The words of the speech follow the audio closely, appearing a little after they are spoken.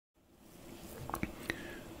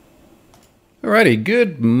Alrighty,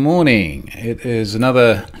 good morning. It is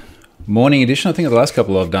another morning edition. I think the last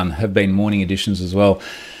couple I've done have been morning editions as well.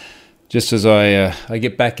 Just as I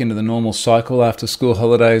get back into the normal cycle after school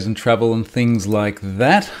holidays and travel and things like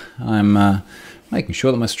that, I'm making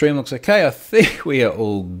sure that my stream looks okay. I think we are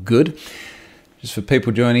all good. Just for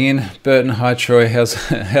people joining in, Burton, hi Troy, how's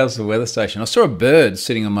the weather station? I saw a bird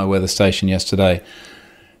sitting on my weather station yesterday.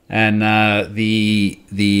 And the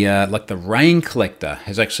rain collector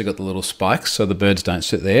has actually got the little spikes, so the birds don't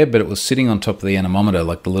sit there. But it was sitting on top of the anemometer,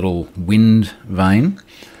 like the little wind vane.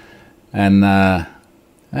 And I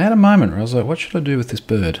had a moment where I was like, "What should I do with this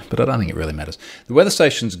bird?" But I don't think it really matters. The weather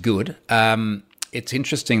station's good. It's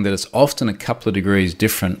interesting that it's often a couple of degrees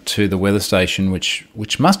different to the weather station,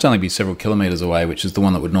 which must only be several kilometres away, which is the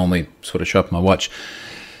one that would normally sort of show up on my watch.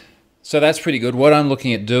 So that's pretty good. What I'm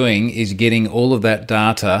looking at doing is getting all of that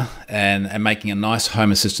data and making a nice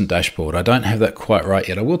Home Assistant dashboard. I don't have that quite right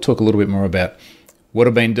yet. I will talk a little bit more about what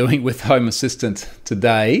I've been doing with Home Assistant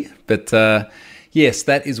today. But yes,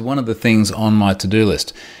 that is one of the things on my to-do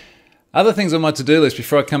list. Other things on my to-do list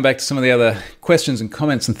before I come back to some of the other questions and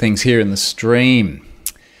comments and things here in the stream.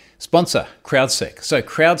 Sponsor, CrowdSec. So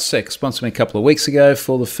CrowdSec sponsored me a couple of weeks ago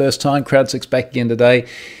for the first time. CrowdSec's back again today.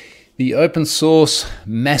 The open source,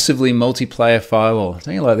 massively multiplayer firewall.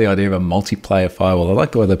 Don't you like the idea of a multiplayer firewall? I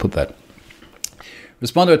like the way they put that.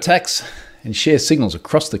 Respond to attacks and share signals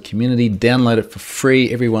across the community. Download it for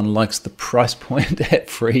free. Everyone likes the price point at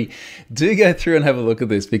free. Do go through and have a look at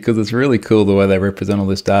this because it's really cool the way they represent all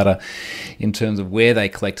this data in terms of where they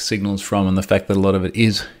collect signals from and the fact that a lot of it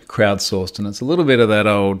is crowdsourced. And it's a little bit of that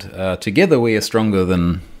old, together we are stronger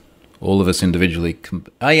than all of us individually.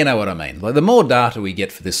 You know what I mean. Like the more data we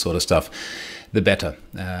get for this sort of stuff, the better.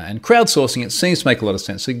 And crowdsourcing, it seems to make a lot of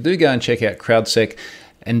sense. So do go and check out CrowdSec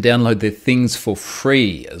and download their things for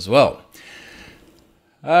free as well.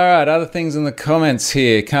 All right, other things in the comments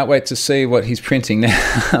here. Can't wait to see what he's printing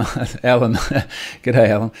now. Alan,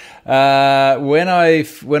 g'day Alan.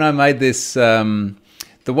 When I made this,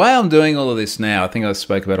 the way I'm doing all of this now, I think I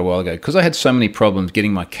spoke about a while ago, because I had so many problems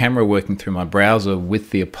getting my camera working through my browser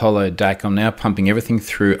with the Apollo DAC, I'm now pumping everything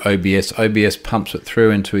through OBS. OBS pumps it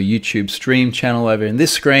through into a YouTube stream channel over in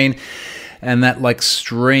this screen, and that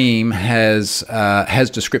stream has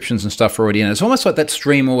descriptions and stuff already in it. It's almost like that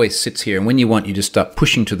stream always sits here, and when you want, you just start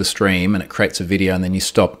pushing to the stream, and it creates a video, and then you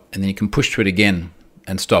stop, and then you can push to it again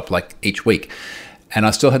and stop, like each week. And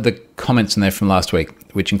I still had the comments in there from last week,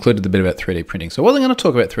 which included the bit about 3D printing. So I wasn't going to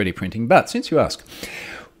talk about 3D printing, but since you ask,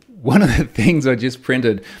 one of the things I just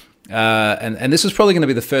printed, and this is probably going to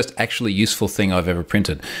be the first actually useful thing I've ever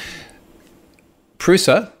printed.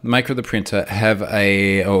 Prusa, the maker of the printer,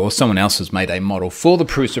 or someone else has made a model for the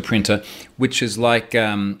Prusa printer, which is like,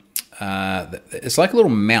 it's like a little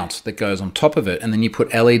mount that goes on top of it, and then you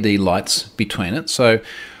put LED lights between it. So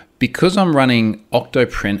because I'm running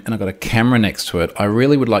Octoprint and I've got a camera next to it, I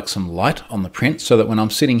really would like some light on the print so that when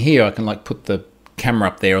I'm sitting here, I can put the camera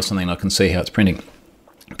up there or something and I can see how it's printing.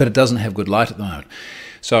 But it doesn't have good light at the moment.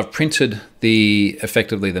 So I've printed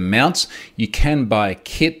effectively the mounts. You can buy a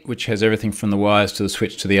kit which has everything from the wires to the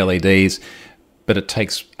switch to the LEDs, but it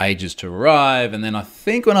takes ages to arrive. And then I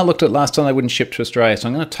think when I looked at it last time, they wouldn't ship to Australia. So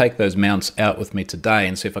I'm going to take those mounts out with me today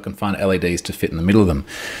and see if I can find LEDs to fit in the middle of them.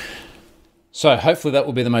 So hopefully that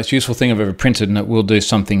will be the most useful thing I've ever printed, and it will do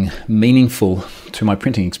something meaningful to my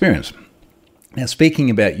printing experience. Now, speaking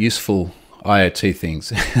about useful IoT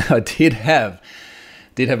things, I did have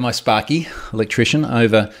my Sparky electrician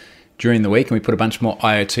over during the week, and we put a bunch more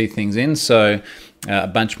IoT things in. So a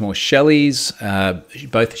bunch more Shelleys,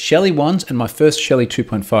 both Shelly 1s and my first Shelly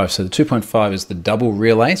 2.5. So the 2.5 is the double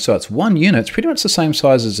relay. So it's one unit. It's pretty much the same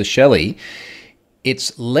size as a Shelly.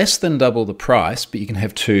 It's less than double the price, but you can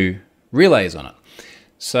have two relays on it.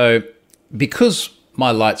 So because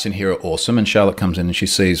my lights in here are awesome, and Charlotte comes in and she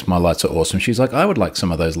sees my lights are awesome, she's like, I would like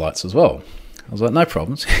some of those lights as well. I was like, no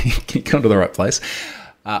problems. You come to the right place.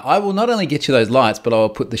 I will not only get you those lights, but I will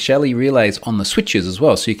put the Shelly relays on the switches as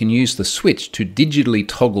well, so you can use the switch to digitally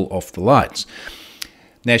toggle off the lights.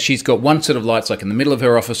 Now, she's got one set of lights like in the middle of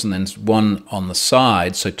her office and then one on the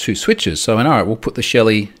side, so two switches. So, all right, we'll put the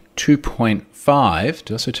Shelly 2.5,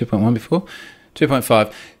 did I say 2.1 before?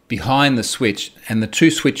 2.5 behind the switch, and the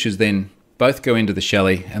two switches then both go into the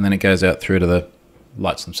Shelly, and then it goes out through to the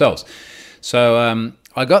lights themselves. So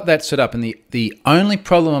I got that set up, and the only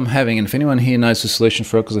problem I'm having, and if anyone here knows the solution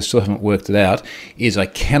for it, because I still haven't worked it out, is I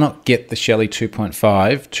cannot get the Shelly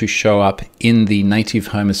 2.5 to show up in the native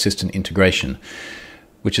Home Assistant integration,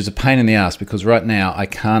 which is a pain in the ass, because right now I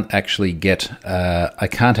can't actually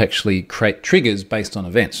create triggers based on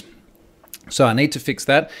events. So I need to fix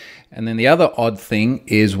that. And then the other odd thing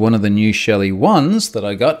is one of the new Shelly ones that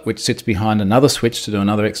I got, which sits behind another switch to do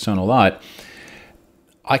another external light.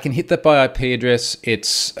 I can hit that by IP address.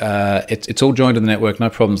 It's all joined to the network, no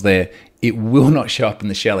problems there. It will not show up in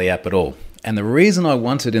the Shelly app at all. And the reason I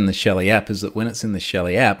want it in the Shelly app is that when it's in the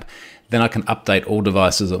Shelly app, then I can update all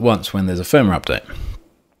devices at once when there's a firmware update.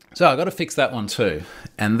 So I've got to fix that one too.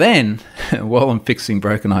 And then, while I'm fixing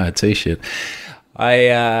broken IoT shit,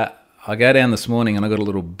 I go down this morning and I got a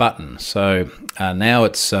little button. So now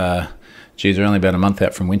it's, we're only about a month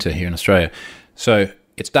out from winter here in Australia. So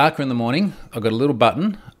it's darker in the morning. I've got a little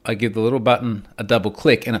button. I give the little button a double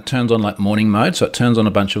click and it turns on like morning mode. So it turns on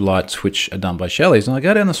a bunch of lights which are done by Shelly's. And I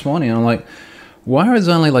go down this morning and I'm like, why is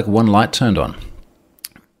only like one light turned on?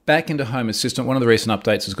 Back into Home Assistant, one of the recent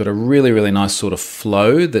updates has got a really, really nice sort of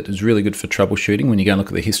flow that is really good for troubleshooting when you go and look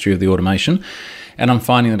at the history of the automation. And I'm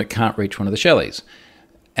finding that it can't reach one of the Shelly's.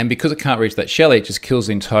 And because it can't reach that Shelly, it just kills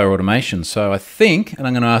the entire automation. So I think, and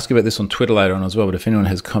I'm going to ask about this on Twitter later on as well, but if anyone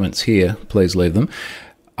has comments here, please leave them.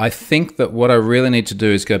 I think that what I really need to do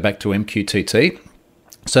is go back to MQTT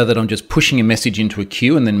so that I'm just pushing a message into a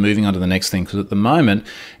queue and then moving on to the next thing. Because at the moment,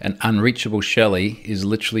 an unreachable Shelly is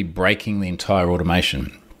literally breaking the entire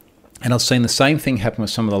automation. And I've seen the same thing happen with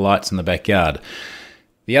some of the lights in the backyard.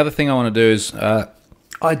 The other thing I want to do is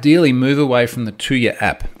ideally move away from the Tuya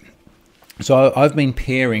app. So I've been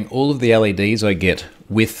pairing all of the LEDs I get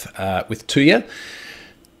with Tuya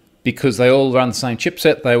because they all run the same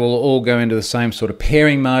chipset. They will all go into the same sort of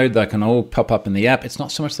pairing mode. They can all pop up in the app. It's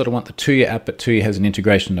not so much that I want the Tuya app, but Tuya has an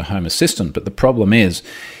integration to Home Assistant. But the problem is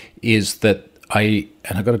that I've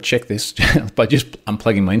got to check this by just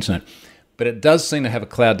unplugging my internet, but it does seem to have a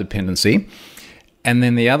cloud dependency. And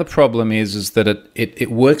then the other problem is that it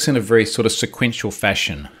works in a very sort of sequential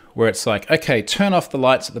fashion, where it's like, okay, turn off the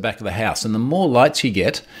lights at the back of the house. And the more lights you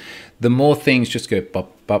get, the more things just go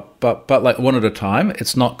bop, bop, bop, bop, like one at a time.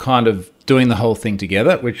 It's not kind of doing the whole thing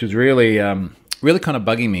together, which is really, really kind of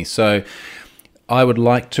bugging me. So I would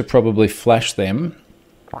like to probably flash them.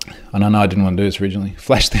 And I know I didn't want to do this originally.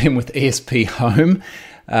 Flash them with ESP Home.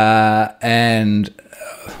 And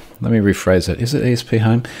let me rephrase that. Is it ESP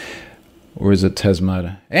Home? Or is it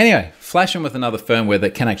Tasmoda? Anyway, flash them with another firmware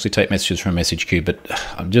that can actually take messages from a message queue. But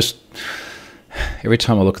every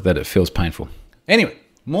time I look at that, it feels painful. Anyway,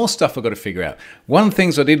 more stuff I've got to figure out. One of the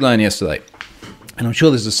things I did learn yesterday, and I'm sure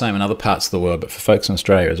this is the same in other parts of the world, but for folks in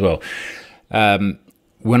Australia as well.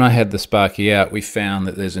 When I had the Sparky out, we found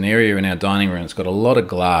that there's an area in our dining room that's got a lot of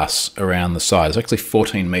glass around the side. It's actually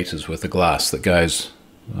 14 meters worth of glass that goes,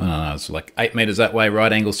 I don't know, it's like 8 meters that way,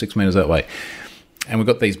 right angle, 6 meters that way. And we've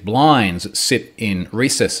got these blinds that sit in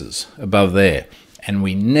recesses above there. And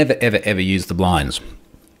we never, ever, ever use the blinds.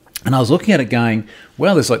 And I was looking at it going,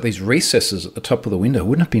 well, there's like these recesses at the top of the window.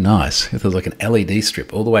 Wouldn't it be nice if there's like an LED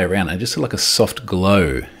strip all the way around and just like a soft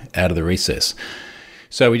glow out of the recess?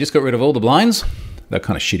 So we just got rid of all the blinds. They're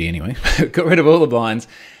kind of shitty anyway. Got rid of all the blinds.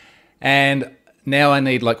 And now I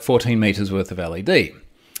need like 14 meters worth of LED.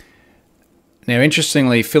 Now,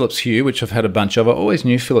 interestingly, Philips Hue, which I've had a bunch of, I always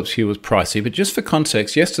knew Philips Hue was pricey, but just for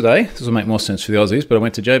context, yesterday, this will make more sense for the Aussies, but I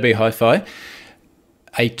went to JB Hi-Fi,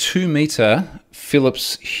 a 2-meter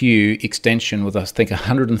Philips Hue extension with, I think,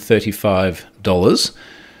 $135.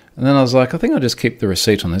 And then I was like, I think I'll just keep the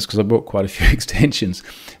receipt on this because I bought quite a few extensions.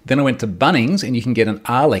 Then I went to Bunnings and you can get an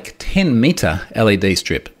Arlec 10-meter LED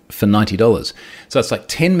strip for $90. So it's like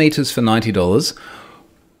 10 meters for $90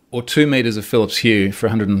 or 2 meters of Philips Hue for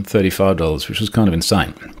 $135, which was kind of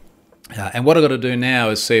insane. And what I've got to do now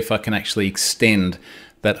is see if I can actually extend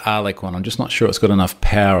that Arlec one. I'm just not sure it's got enough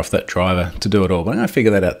power off that driver to do it all, but I'm going to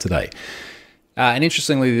figure that out today. And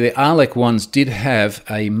interestingly, the Arlec ones did have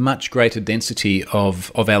a much greater density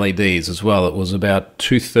of LEDs as well. It was about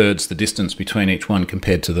 2/3 the distance between each one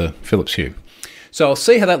compared to the Philips Hue. So I'll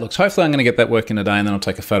see how that looks. Hopefully I'm going to get that working today, and then I'll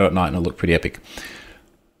take a photo at night and it'll look pretty epic.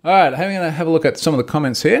 All right, I'm going to have a look at some of the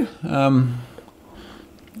comments here. Audio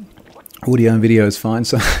and video is fine,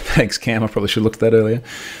 so thanks, Cam. I probably should have looked at that earlier.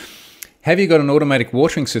 Have you got an automatic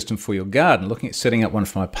watering system for your garden? Looking at setting up one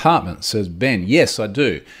for my apartment, says Ben. Yes, I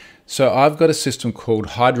do. So I've got a system called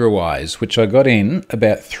HydroWise, which I got in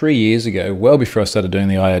about 3 years ago, well before I started doing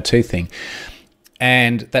the IoT thing.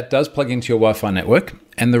 And that does plug into your Wi-Fi network.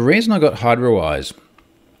 And the reason I got HydroWise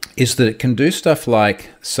is that it can do stuff like,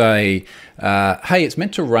 say, hey, it's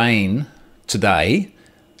meant to rain today.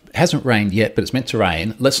 It hasn't rained yet, but it's meant to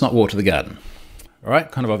rain. Let's not water the garden. All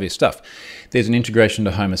right, kind of obvious stuff. There's an integration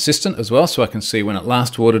to Home Assistant as well, so I can see when it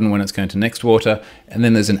last watered and when it's going to next water. And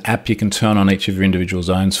then there's an app you can turn on each of your individual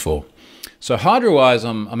zones for. So HydroWise,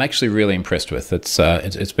 I'm actually really impressed with. It's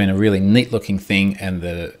been a really neat looking thing, and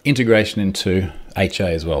the integration into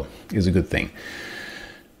HA as well is a good thing.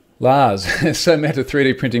 Lars, so Meta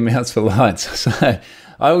 3D printing mounts for lights. So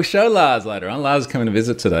I will show Lars later on. Lars is coming to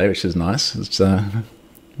visit today, which is nice. It's, when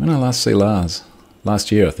did I last see Lars?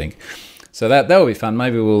 Last year, I think. So that will be fun.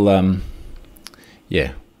 Maybe we'll,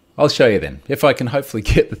 yeah, I'll show you then, if I can hopefully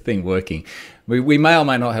get the thing working. We may or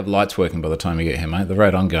may not have lights working by the time you get here, mate, the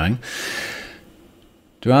rate I'm going.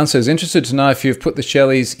 Duane says, interested to know if you've put the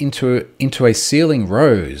Shelleys into a ceiling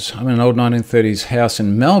rose. I'm in an old 1930s house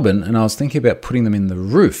in Melbourne, and I was thinking about putting them in the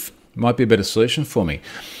roof. Might be a better solution for me.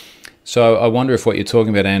 So I wonder if what you're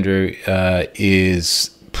talking about, Andrew,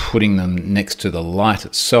 is putting them next to the light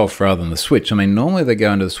itself rather than the switch. I mean, normally they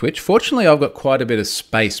go into the switch. Fortunately, I've got quite a bit of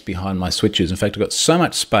space behind my switches. In fact, I've got so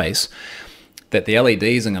much space that the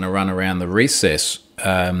LEDs are going to run around the recess.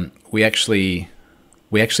 We actually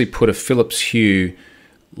put a Philips Hue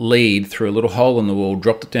lead through a little hole in the wall,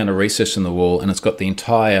 dropped it down a recess in the wall, and it's got the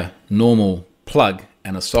entire normal plug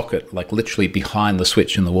and a socket, like literally behind the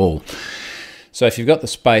switch in the wall. So if you've got the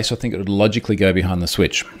space, I think it would logically go behind the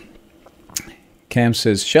switch. Cam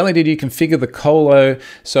says, Shelley, did you configure the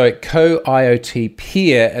Co-IoT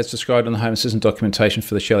peer as described in the Home Assistant documentation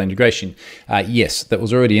for the Shelley integration? Yes, that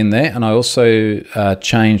was already in there. And I also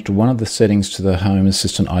changed one of the settings to the Home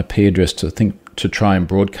Assistant IP address to try and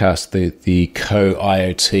broadcast the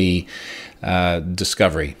Co-IoT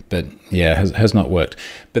discovery. But yeah, it has not worked.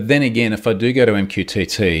 But then again, if I do go to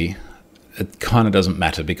MQTT, it kind of doesn't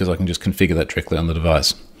matter because I can just configure that directly on the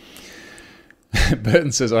device.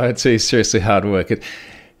 Burton says, IoT is seriously hard work. It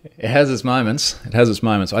has its moments. It has its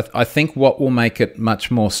moments. I think what will make it much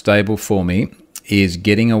more stable for me is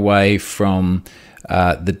getting away from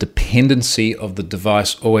the dependency of the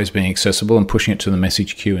device always being accessible and pushing it to the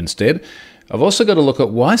message queue instead. I've also got to look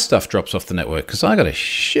at why stuff drops off the network because I got a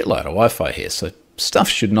shitload of Wi-Fi here, so stuff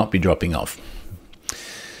should not be dropping off.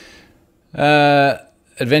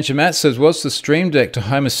 Adventure Matt says, was the Stream Deck to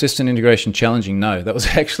Home Assistant integration challenging? No, that was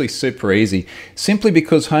actually super easy, simply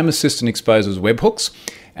because Home Assistant exposes webhooks,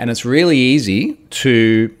 and it's really easy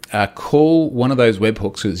to call one of those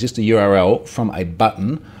webhooks, it's just a URL, from a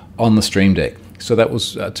button on the Stream Deck. So that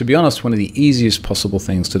was, to be honest, one of the easiest possible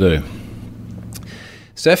things to do.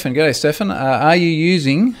 Stefan, g'day Stefan,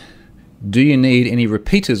 do you need any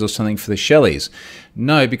repeaters or something for the Shelleys?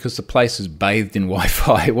 No, because the place is bathed in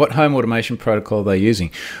Wi-Fi. What home automation protocol are they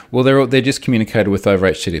using? Well, they're just communicated with over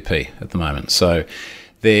HTTP at the moment. So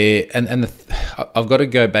I've got to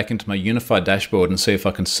go back into my unified dashboard and see if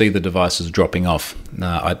I can see the devices dropping off.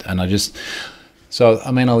 I'll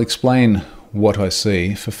explain what I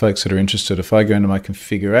see for folks that are interested. If I go into my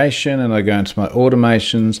configuration and I go into my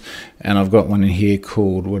automations, and I've got one in here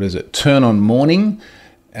called, Turn on Morning,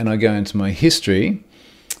 and I go into my history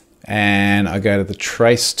and I go to the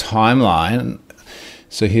trace timeline.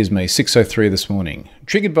 So here's me, 6:03 this morning.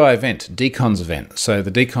 Triggered by event, decons event. So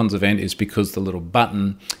the decons event is because the little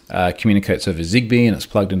button communicates over Zigbee and it's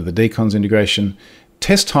plugged into the decons integration.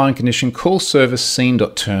 Test time condition, call service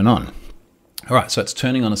scene.turn on. All right, so it's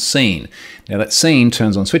turning on a scene. Now that scene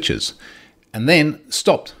turns on switches and then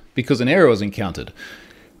stopped because an error was encountered.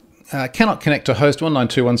 Cannot connect to host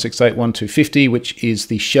 192.168.1.250, which is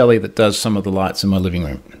the Shelley that does some of the lights in my living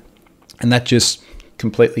room. And that just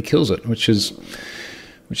completely kills it, which is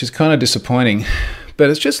kind of disappointing. But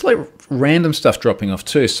it's just like random stuff dropping off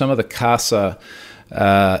too. Some of the CASA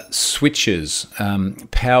switches,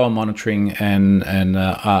 power monitoring and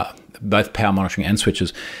both power monitoring and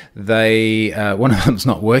switches, one of them's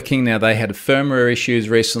not working. Now, they had firmware issues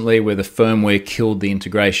recently where the firmware killed the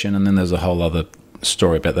integration, and then there's a whole other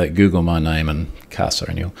story about that. Google my name and CASA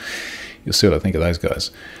and you'll see what I think of those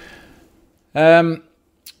guys.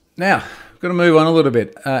 Now, I've got to move on a little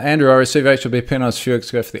bit. Andrew, I received HLB penalties a few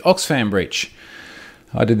weeks ago for the Oxfam breach.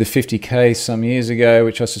 I did the 50K some years ago,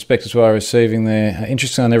 which I suspect is why I'm receiving there.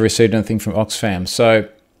 Interesting, I never received anything from Oxfam. So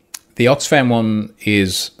the Oxfam one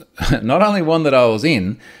is not only one that I was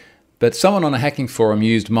in, but someone on a hacking forum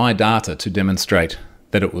used my data to demonstrate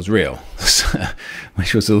that it was real,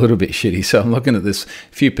 which was a little bit shitty. So I'm looking at this, a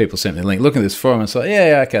few people sent me a link, looking at this forum and it's like,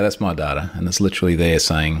 yeah, okay, that's my data. And it's literally there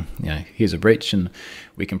saying, here's a breach and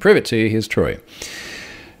we can prove it to you, here's Troy.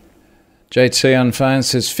 JT on phone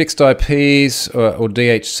says fixed IPs or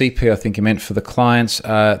DHCP, I think he meant for the clients. They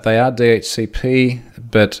are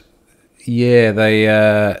DHCP, but yeah,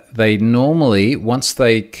 they normally, once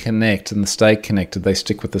they connect and stay connected, they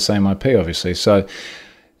stick with the same IP, obviously. So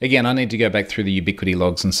again, I need to go back through the Ubiquiti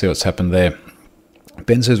logs and see what's happened there.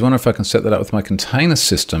 Ben says, wonder if I can set that up with my container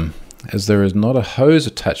system. as there is not a hose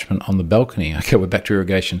attachment on the balcony. Okay, we're back to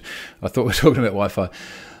irrigation. I thought we were talking about Wi-Fi.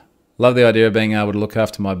 Love the idea of being able to look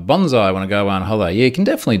after my bonsai when I go on holiday. Yeah, you can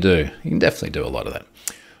definitely do a lot of that. All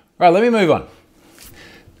right, let me move on.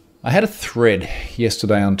 I had a thread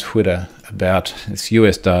yesterday on Twitter about this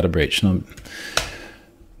US data breach. And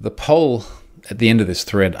the poll at the end of this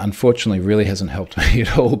thread, unfortunately, really hasn't helped me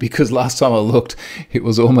at all, because last time I looked, it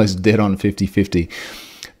was almost dead on 50-50.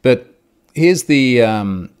 But here's the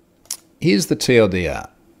TLDR.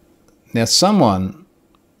 Now, someone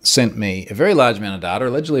sent me a very large amount of data,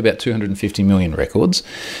 allegedly about 250 million records,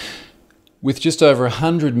 with just over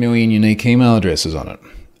 100 million unique email addresses on it.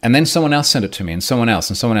 And then someone else sent it to me, and someone else,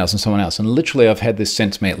 and someone else, and someone else. And literally, I've had this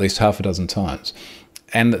sent to me at least half a dozen times.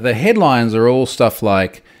 And the headlines are all stuff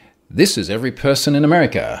like, "This is every person in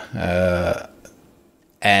America."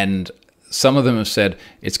 And some of them have said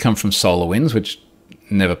it's come from SolarWinds, which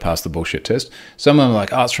never passed the bullshit test. Some of them are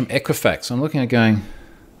like, "Oh, it's from Equifax." I'm looking at it going,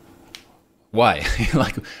 why?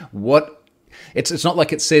 Like, what? It's not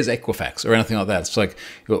like it says Equifax or anything like that. It's like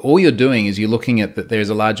all you're doing is you're looking at that there's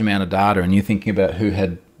a large amount of data, and you're thinking about who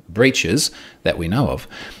had breaches that we know of,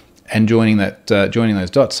 and joining those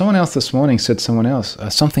dots. Someone else this morning said something else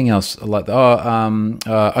like,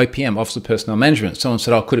 OPM, Office of Personnel Management. Someone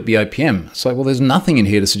said, "Oh, could it be OPM?" It's like, well, there's nothing in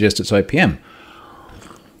here to suggest it's OPM.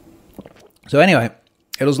 So anyway,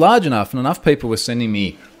 it was large enough, and enough people were sending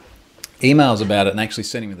me emails about it and actually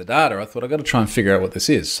sending me the data. I thought, I've got to try and figure out what this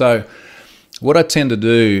is. So what I tend to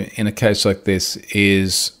do in a case like this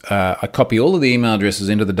is I copy all of the email addresses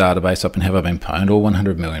into the database up in Have I Been Pwned, all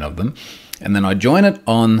 100 million of them, and then I join it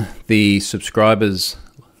on the subscribers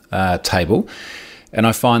table, and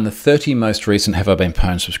I find the 30 most recent Have I Been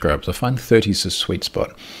Pwned subscribers. I find 30 is a sweet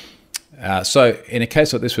spot. So in a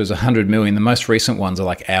case like this was 100 million, the most recent ones are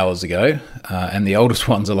like hours ago, and the oldest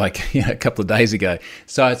ones are like a couple of days ago.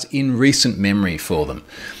 So it's in recent memory for them.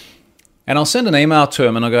 And I'll send an email to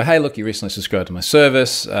them and I'll go, "Hey, look, you recently subscribed to my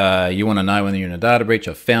service. You want to know when you're in a data breach.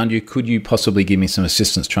 I've found you. Could you possibly give me some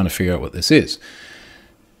assistance trying to figure out what this is?"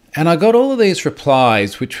 And I got all of these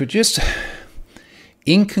replies, which were just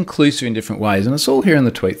inconclusive in different ways. And it's all here in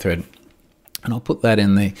the tweet thread. And I'll put that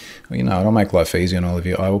in the, it'll make life easy on all of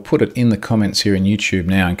you. I will put it in the comments here in YouTube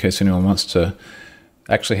now in case anyone wants to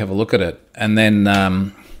actually have a look at it. And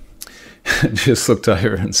then just looked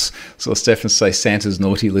over and saw Stefan say Santa's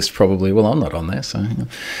naughty list probably. Well, I'm not on there, so.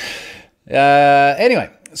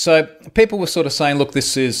 Anyway, so people were sort of saying, look,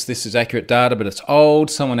 this is accurate data, but it's old.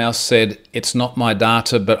 Someone else said, it's not my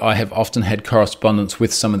data, but I have often had correspondence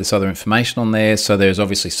with some of this other information on there, so there's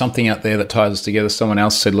obviously something out there that ties us together. Someone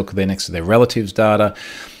else said, look, they're next to their relatives' data.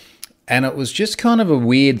 And it was just kind of a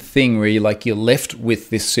weird thing where you're left with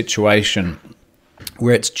this situation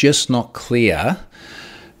where it's just not clear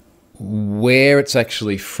where it's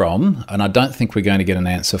actually from, and I don't think we're going to get an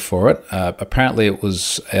answer for it. Apparently, it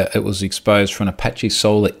was exposed from an Apache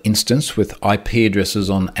Solar instance with IP addresses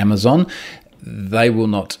on Amazon. They will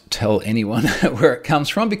not tell anyone where it comes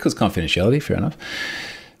from because confidentiality, fair enough.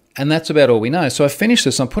 And that's about all we know. So I finished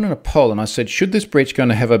this, I put in a poll and I said, should this breach going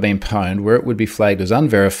to have been pwned where it would be flagged as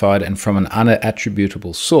unverified and from an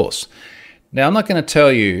unattributable source? Now, I'm not going to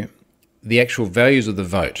tell you the actual values of the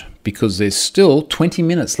vote because there's still 20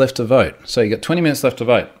 minutes left to vote. So you've got 20 minutes left to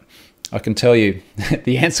vote. I can tell you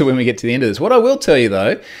the answer when we get to the end of this. What I will tell you,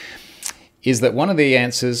 though, is that one of the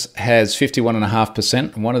answers has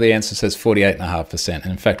 51.5% and one of the answers has 48.5%.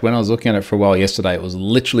 And in fact, when I was looking at it for a while yesterday, it was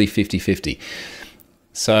literally 50-50.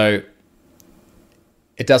 So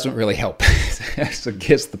it doesn't really help. So I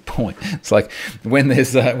guess the point. It's like when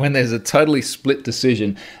there's a totally split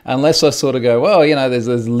decision, unless I sort of go, well,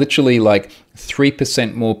 there's literally like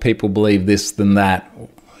 3% more people believe this than that.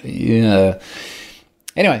 Anyway,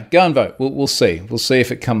 go and vote. We'll see. We'll see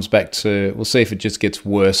if it comes back to. We'll see if it just gets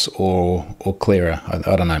worse or clearer.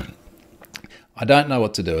 I don't know. I don't know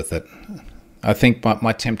what to do with it. I think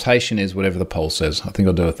my temptation is whatever the poll says. I think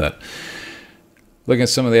I'll do with that. Looking at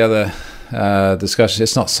some of the other discussions,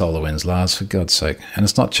 it's not SolarWinds, Lars, for God's sake, and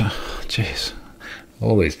it's not. Jeez,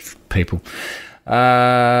 all these people.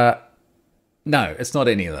 No, it's not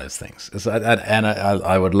any of those things.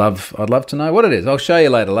 I would love. I'd love to know what it is. I'll show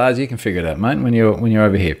you later, Lars. You can figure it out, mate, when you're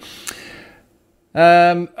over here.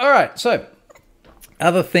 All right. So,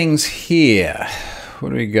 other things here. What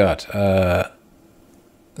do we got?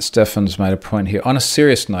 Stefan's made a point here. On a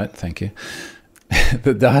serious note, thank you.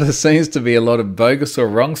 The data seems to be a lot of bogus or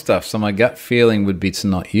wrong stuff, so my gut feeling would be to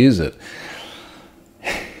not use it.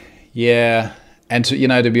 Yeah, and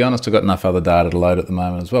to be honest, I've got enough other data to load at the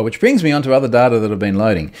moment as well, which brings me on to other data that I've been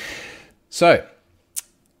loading. So,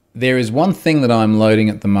 There is one thing that I'm loading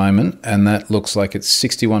at the moment, and that looks like it's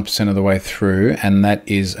 61% of the way through, and that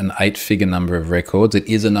is an 8-figure number of records. It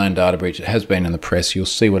is a known data breach. It has been in the press. You'll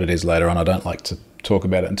see what it is later on. I don't like to talk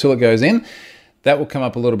about it until it goes in. That will come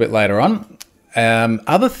up a little bit later on.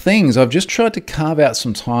 Other things, I've just tried to carve out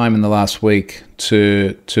some time in the last week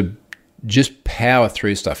to just power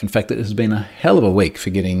through stuff. In fact, it has been a hell of a week for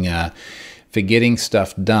getting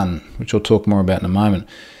stuff done, which I'll talk more about in a moment.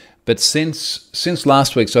 But since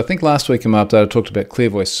last week, so I think last week in my update I talked about Clear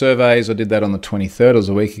Voice surveys. I did that on the 23rd, it was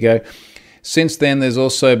a week ago. Since then, there's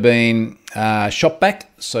also been Shopback.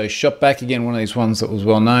 So Shopback, again, one of these ones that was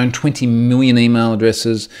well known, 20 million email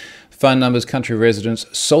addresses, phone numbers, country of residence,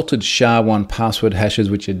 salted SHA-1 password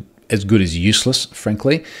hashes, which are as good as useless,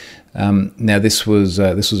 frankly. Now, this was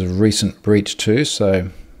a recent breach too, so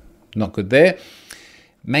not good there.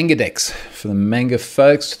 MangaDex, for the manga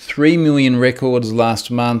folks, 3 million records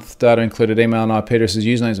last month. Data included email and IP addresses,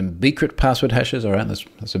 usernames, and bcrypt password hashes. All right,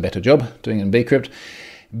 that's a better job doing it in bcrypt.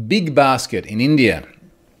 Big Basket in India.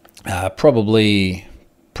 Probably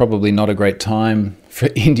not a great time for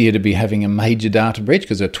India to be having a major data breach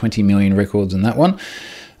because there are 20 million records in that one.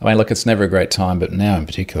 I mean, look, it's never a great time, but now in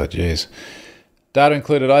particular, geez. Data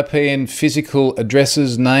included IP and physical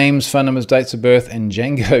addresses, names, phone numbers, dates of birth, and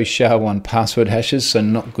Django SHA-1 password hashes, so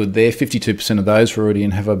not good there. 52% of those were already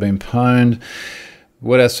in Have I Been Pwned.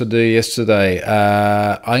 What else to do yesterday?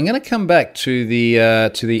 I'm going to come back to the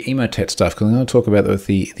Emotet stuff because I'm going to talk about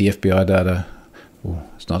the FBI data. Oh,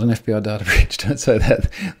 it's not an FBI data breach, don't say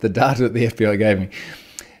that. The data that the FBI gave me.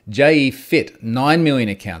 JE Fit, 9 million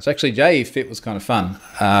accounts. Actually, JE Fit was kind of fun.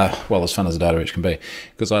 Well, as fun as a data breach can be,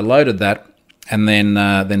 because I loaded that. And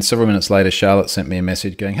then several minutes later, Charlotte sent me a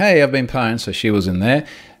message going, "Hey, I've been pwned." So she was in there.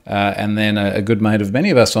 And then a good mate of many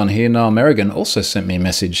of us on here, Noel Merrigan, also sent me a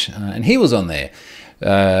message, and he was on there.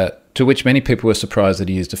 To which many people were surprised that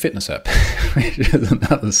he used a fitness app, which is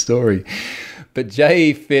another story. But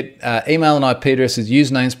JE Fit, email and IP addresses,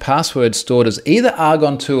 usernames, passwords stored as either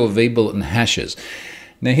Argon2 or vBulletin hashes.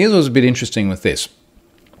 Now, here's what's a bit interesting with this.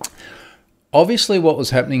 Obviously, what was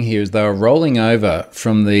happening here is they were rolling over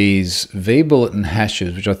from these vBulletin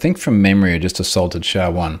hashes, which I think from memory are just a salted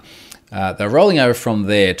SHA-1. They're rolling over from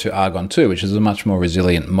there to Argon2, which is a much more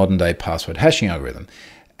resilient modern-day password hashing algorithm.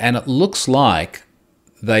 And it looks like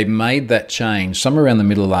they made that change somewhere around the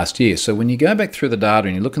middle of last year. So when you go back through the data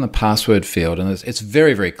and you look in the password field, and it's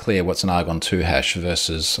very, very clear what's an Argon2 hash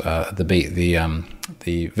versus the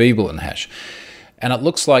vBulletin hash. And it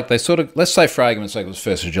looks like they sort of, let's say for argument's sake, it was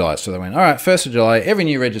 1st of July. So they went, all right, 1st of July, every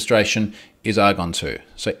new registration is Argon2.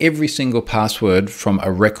 So every single password from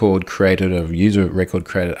a record created, a user record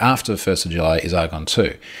created after the 1st of July is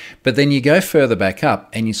Argon2. But then you go further back up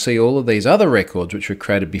and you see all of these other records which were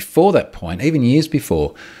created before that point, even years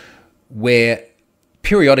before, where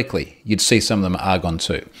periodically you'd see some of them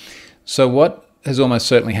Argon2. So what has almost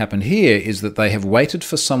certainly happened here is that they have waited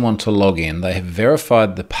for someone to log in. They have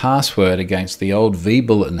verified the password against the old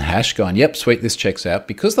vBulletin hash, going, yep, sweet, this checks out.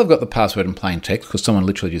 Because they've got the password in plain text, because someone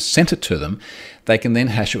literally just sent it to them, they can then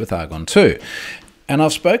hash it with Argon2. And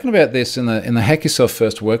I've spoken about this in the Hack Yourself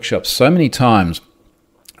First workshop so many times,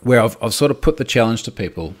 where I've sort of put the challenge to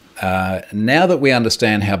people. Now that we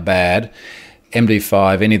understand how bad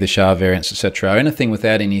MD5, any of the SHA variants, etc., or anything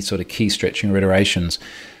without any sort of key stretching or iterations,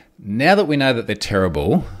 now that we know that they're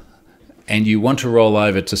terrible, and you want to roll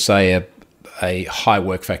over to, say, a high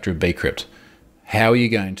work factor of bcrypt, how are you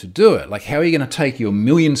going to do it? Like, how are you going to take your 1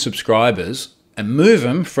 million subscribers and move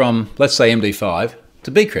them from, let's say, MD5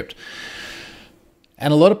 to bcrypt?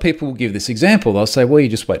 And a lot of people will give this example. They'll say, well, you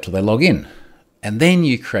just wait till they log in, and then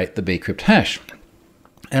you create the bcrypt hash.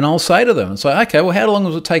 And I'll say to them, it's like, okay, well, how long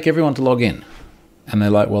does it take everyone to log in? And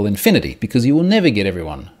they're like, well, infinity, because you will never get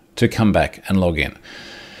everyone to come back and log in.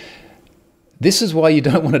 This is why you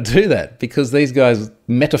don't want to do that, because these guys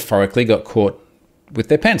metaphorically got caught with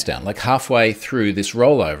their pants down, like halfway through this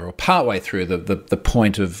rollover, or partway through the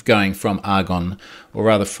point of going from Argon, or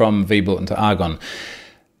rather from vBulletin to Argon.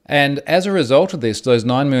 And as a result of this, those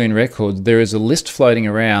 9 million records, there is a list floating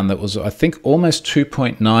around that was, I think, almost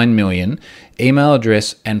 2.9 million email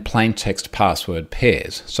address and plain text password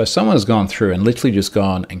pairs. So someone has gone through and literally just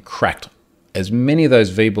gone and cracked as many of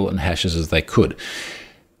those vBulletin hashes as they could.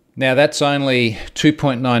 Now, that's only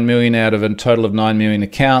 2.9 million out of a total of 9 million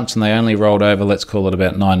accounts, and they only rolled over, let's call it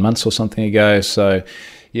about 9 months or something ago. So,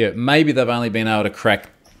 yeah, maybe they've only been able to crack,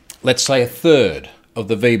 let's say, a third of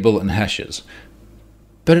the vBulletin hashes.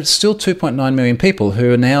 But it's still 2.9 million people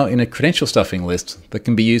who are now in a credential stuffing list that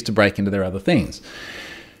can be used to break into their other things.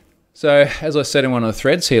 So, as I said in one of the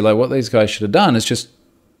threads here, like, what these guys should have done is just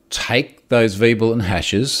take those vBulletin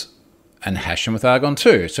hashes and hash them with Argon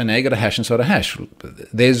 2. So now you've got a hash inside a hash.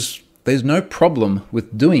 There's no problem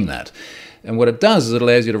with doing that. And what it does is it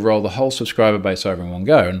allows you to roll the whole subscriber base over in one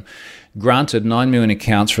go. And granted, 9 million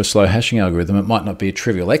accounts for a slow hashing algorithm, it might not be a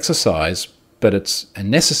trivial exercise, but it's a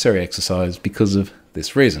necessary exercise because of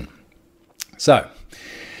this reason. So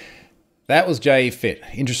that was JE-FIT.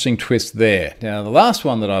 Interesting twist there. Now, the last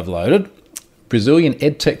one that I've loaded, Brazilian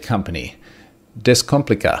edtech company,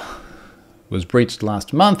 Descomplica, was breached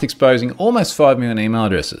last month, exposing almost 5 million email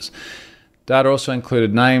addresses. Data also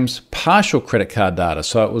included names, partial credit card data.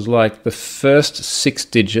 So it was like the first 6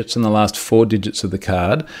 digits and the last 4 digits of the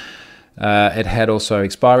card. It had also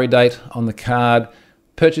expiry date on the card,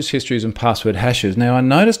 purchase histories and password hashes. Now, I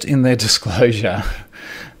noticed in their disclosure,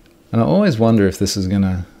 and I always wonder if this is going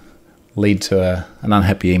to lead to an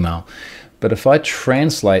unhappy email, but if I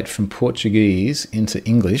translate from Portuguese into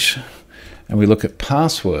English and we look at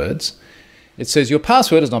passwords, it says your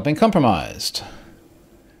password has not been compromised.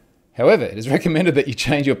 However, it is recommended that you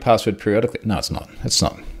change your password periodically. No, it's not. It's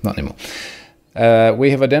not anymore.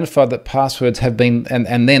 We have identified that passwords have been,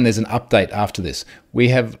 and then there's an update after this. We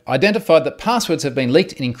have identified that passwords have been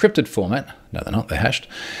leaked in encrypted format. No, they're not. They're hashed.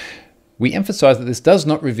 We emphasize that this does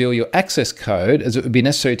not reveal your access code, as it would be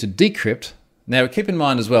necessary to decrypt. Now, keep in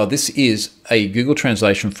mind as well, this is a Google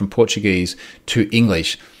translation from Portuguese to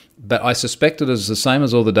English, but I suspect it is the same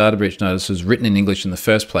as all the data breach notices written in English in the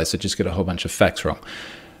first place. It just get a whole bunch of facts wrong.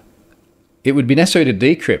 It would be necessary to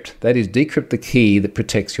decrypt, that is, decrypt the key that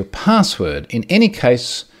protects your password. In any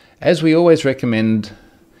case, as we always recommend,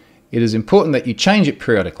 it is important that you change it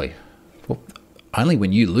periodically. Well, only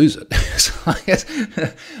when you lose it. So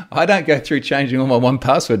I don't go through changing all my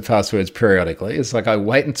 1Password passwords periodically. It's like I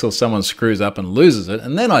wait until someone screws up and loses it,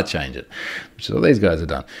 and then I change it, which is what these guys have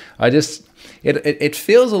done. It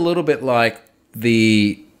feels a little bit like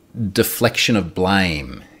the deflection of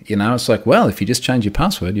blame. You know, it's like, well, if you just change your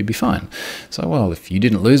password, you'd be fine. So, well, if you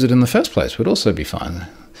didn't lose it in the first place, we'd also be fine.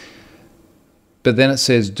 But then it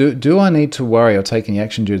says, do I need to worry or take any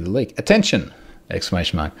action due to the leak? Attention!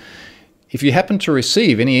 Exclamation mark. If you happen to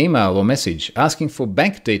receive any email or message asking for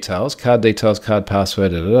bank details, card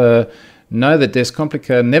password, know that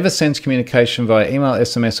Descomplica never sends communication via email,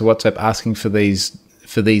 SMS, or WhatsApp asking for these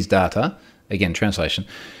data. Again, translation.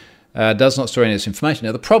 Does not store any of this information.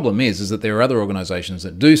 Now, the problem is that there are other organizations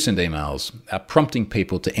that do send emails prompting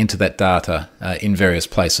people to enter that data in various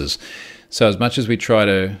places. So as much as we try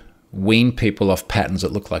to wean people off patterns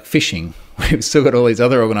that look like phishing, we've still got all these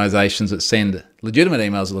other organizations that send legitimate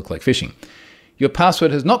emails that look like phishing. Your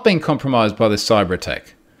password has not been compromised by this cyber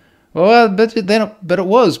attack. Well, but it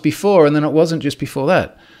was before, and then it wasn't just before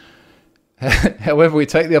that. However, we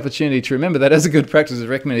take the opportunity to remember that as a good practice, it's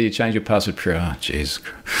recommended you change your password period. Oh, jeez.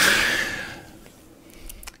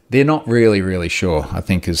 They're not really sure, I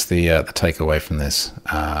think, is the takeaway from this.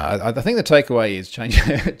 I think the takeaway is change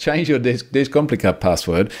your Descomplica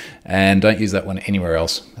password and don't use that one anywhere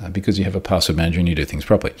else because you have a password manager and you do things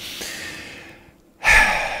properly.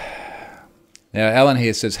 Now, Alan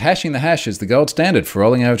here says, hashing the hash is the gold standard for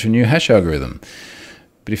rolling over to a new hash algorithm.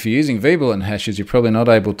 But if you're using vBulletin hashes, you're probably not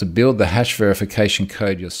able to build the hash verification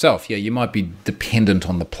code yourself. Yeah, you might be dependent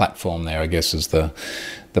on the platform there, I guess, is the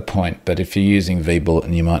point. But if you're using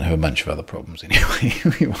vBulletin, you might have a bunch of other problems anyway.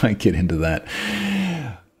 We won't get into that.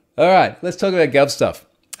 All right, let's talk about Gov stuff.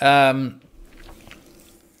 So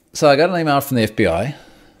I got an email from the FBI,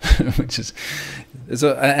 which is...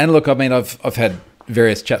 and look, I mean, I've had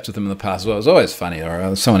various chats with them in the past. Well, it was always funny.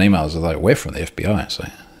 Or someone emails like, we're from the FBI. So,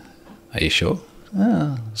 are you sure?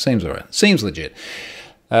 Oh, seems all right. Seems legit.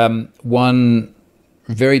 One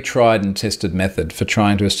very tried and tested method for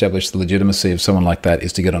trying to establish the legitimacy of someone like that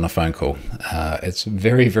is to get on a phone call. It's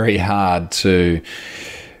very hard to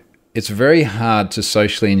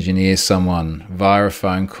socially engineer someone via a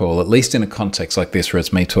phone call, at least in a context like this where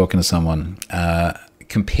it's me talking to someone,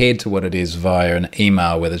 compared to what it is via an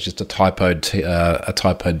email where there's just a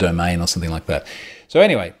typoed domain or something like that. So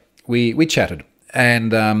anyway, we chatted,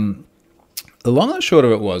 and the long and short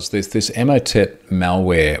of it was this Emotet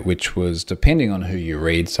malware, which was, depending on who you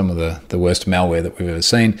read, some of the worst malware that we've ever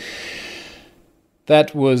seen.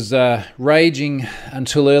 That was raging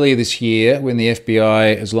until earlier this year when the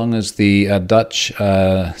FBI, as long as the Dutch, see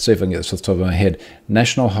if I can get this off the top of my head,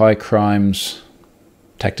 National High Crimes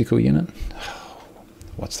Tactical Unit?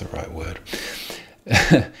 What's the right word?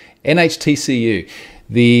 NHTCU.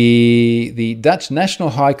 The Dutch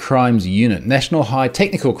National High Crimes Unit, National High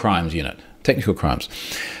Technical Crimes Unit. Technical crimes.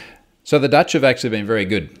 So the Dutch have actually been very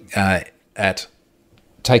good at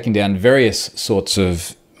taking down various sorts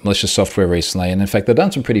of malicious software recently, and in fact, they've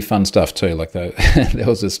done some pretty fun stuff too. Like there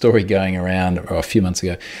was a story going around a few months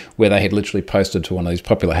ago where they had literally posted to one of these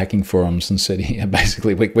popular hacking forums and said, yeah,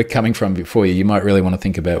 basically, we're coming from before you. You might really want to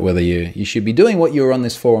think about whether you should be doing what you were on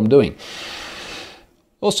this forum doing.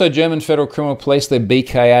 Also, German Federal Criminal Police, their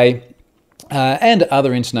BKA, and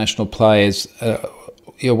other international players.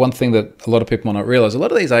 One thing that a lot of people might not realise, a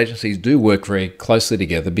lot of these agencies do work very closely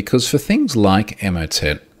together because for things like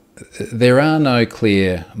Emotet, there are no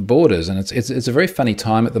clear borders, and it's a very funny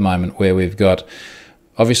time at the moment where we've got,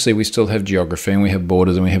 obviously we still have geography and we have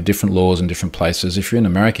borders and we have different laws in different places. If you're in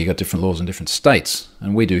America, you've got different laws in different states,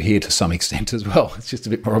 and we do here to some extent as well. It's just a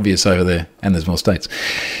bit more obvious over there, and there's more states.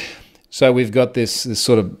 So we've got this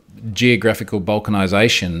sort of geographical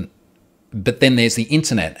balkanization. But then there's the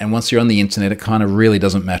internet, and once you're on the internet, it kind of really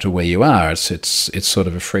doesn't matter where you are. It's sort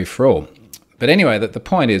of a free-for-all. But anyway, the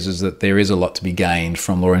point is that there is a lot to be gained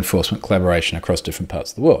from law enforcement collaboration across different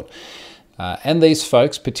parts of the world. And these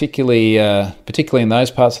folks, particularly in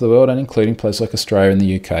those parts of the world, and including places like Australia and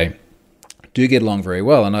the UK, do get along very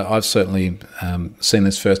well. And I've certainly seen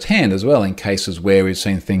this firsthand as well in cases where we've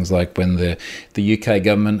seen things like when the UK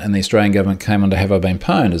government and the Australian government came on to Have I Been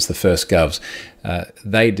Pwned as the first govs.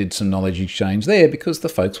 They did some knowledge exchange there because the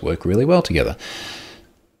folks work really well together.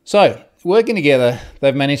 So, working together,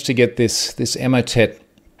 they've managed to get this Emotet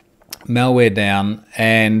malware down,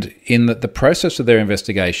 and in the process of their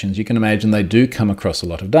investigations, you can imagine they do come across a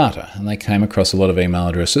lot of data, and they came across a lot of email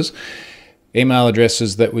addresses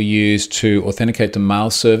that were used to authenticate to mail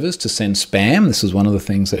servers to send spam. This is one of the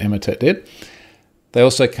things that Emotet did. They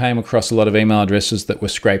also came across a lot of email addresses that were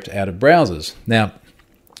scraped out of browsers. Now,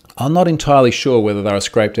 I'm not entirely sure whether they were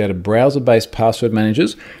scraped out of browser-based password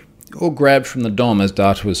managers or grabbed from the DOM as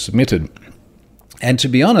data was submitted. And to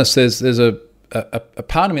be honest, there's a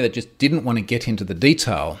part of me that just didn't want to get into the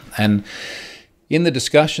detail. And in the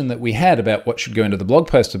discussion that we had about what should go into the blog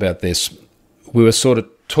post about this, we were sort of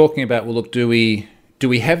talking about, well, look, do we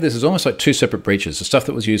have this as almost like two separate breaches, the stuff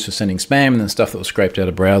that was used for sending spam and then stuff that was scraped out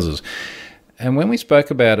of browsers. And when we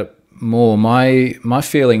spoke about it more, my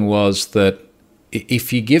feeling was that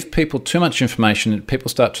if you give people too much information, people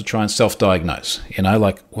start to try and self-diagnose,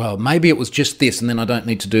 like, well, maybe it was just this and then I don't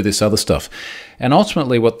need to do this other stuff. And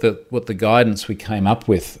ultimately what the guidance we came up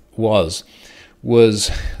with was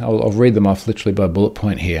I'll read them off literally by bullet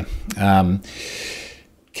point here.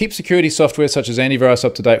 Keep security software such as antivirus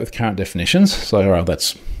up to date with current definitions. So, all right,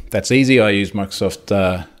 that's easy. I use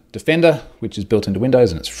Microsoft Defender, which is built into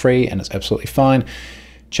Windows, and it's free and it's absolutely fine.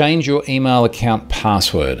 Change your email account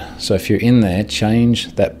password. So if you're in there,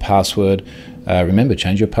 change that password. Remember,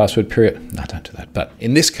 change your password period. No, don't do that. But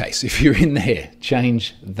in this case, if you're in there,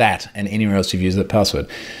 change that and anywhere else you've used that password.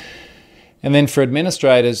 And then for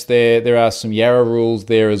administrators, there are some Yara rules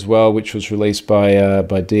there as well, which was released by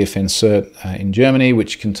DFNCert in Germany,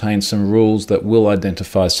 which contains some rules that will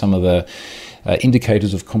identify some of the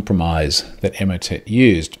indicators of compromise that Emotet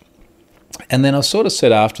used. And then I sort of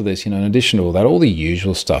said after this, in addition to all that, all the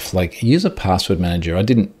usual stuff, like use a password manager. I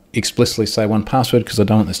didn't explicitly say 1Password because I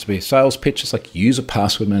don't want this to be a sales pitch. It's like use a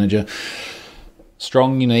password manager.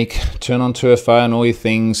 Strong, unique, turn on 2FA on all your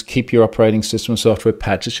things, keep your operating system software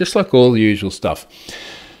patched. It's just like all the usual stuff.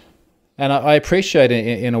 And I appreciate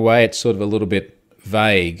it in a way it's sort of a little bit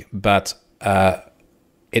vague, but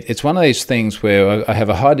it's one of these things where I have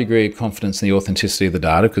a high degree of confidence in the authenticity of the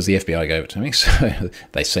data because the FBI gave it to me, so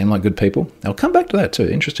they seem like good people. I'll come back to that too,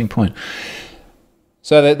 interesting point.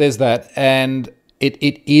 So there's that, and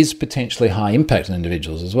it is potentially high impact on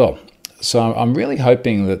individuals as well. So I'm really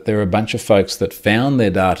hoping that there are a bunch of folks that found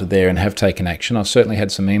their data there and have taken action. I've certainly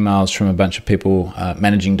had some emails from a bunch of people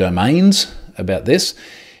managing domains about this.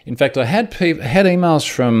 In fact, I had emails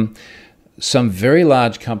from some very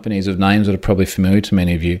large companies of names that are probably familiar to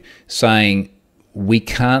many of you saying, we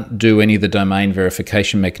can't do any of the domain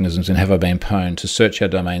verification mechanisms in Have I Been Pwned to search our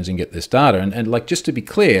domains and get this data. And like, just to be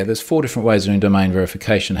clear, there's 4 different ways of doing domain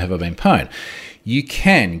verification Have I Been Pwned. You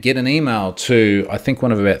can get an email to, I think,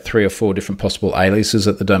 one of about 3 or 4 different possible aliases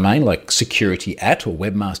at the domain, like security at or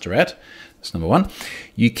webmaster at. That's number 1.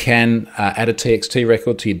 You can add a TXT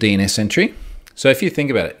record to your DNS entry. So if you think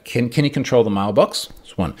about it, can you control the mailbox?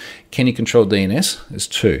 That's 1. Can you control DNS? That's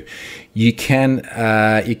 2. You can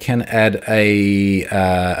add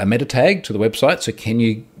a meta tag to the website. So can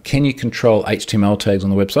you control HTML tags on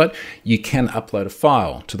the website? You can upload a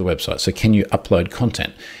file to the website. So can you upload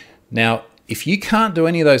content? Now, if you can't do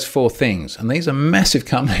any of those 4 things, and these are massive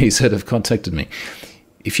companies that have contacted me,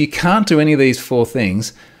 if you can't do any of these 4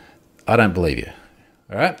 things, I don't believe you.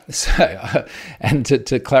 All right? So, and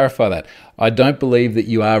to clarify that, I don't believe that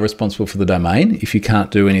you are responsible for the domain if you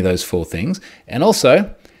can't do any of those 4 things. And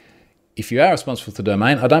also, if you are responsible for the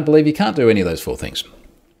domain, I don't believe you can't do any of those 4 things.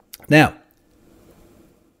 Now,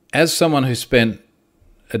 as someone who spent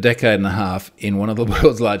a decade and a half in one of the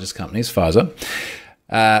world's largest companies, Pfizer,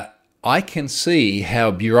 I can see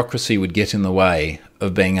how bureaucracy would get in the way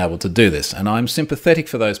of being able to do this. And I'm sympathetic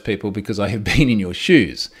for those people because I have been in your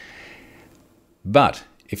shoes. But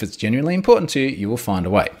if it's genuinely important to you, you will find a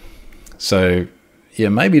way. So, yeah,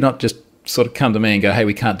 maybe not just sort of come to me and go, hey,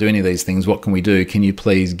 we can't do any of these things. What can we do? Can you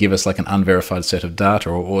please give us like an unverified set of data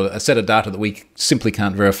or a set of data that we simply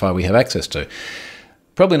can't verify we have access to?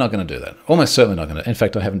 Probably not going to do that. Almost certainly not going to. In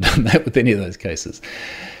fact, I haven't done that with any of those cases.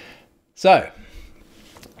 So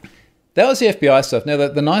that was the FBI stuff. Now,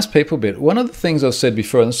 the nice people bit, one of the things I've said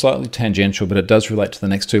before, and it's slightly tangential, but it does relate to the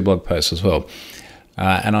next 2 blog posts as well.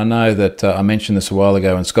 And I know that I mentioned this a while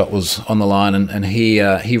ago and Scott was on the line and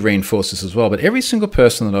he reinforced this as well. But every single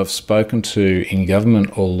person that I've spoken to in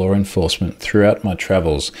government or law enforcement throughout my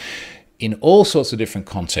travels, in all sorts of different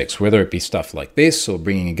contexts, whether it be stuff like this or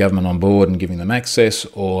bringing a government on board and giving them access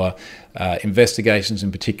or investigations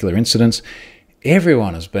in particular incidents,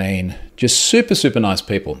 everyone has been just super, super nice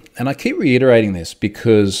people. And I keep reiterating this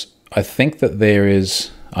because I think that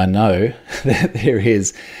I know that there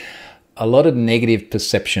is a lot of negative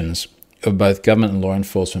perceptions of both government and law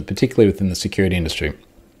enforcement, particularly within the security industry.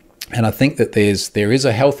 And I think that there is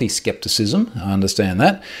a healthy skepticism. I understand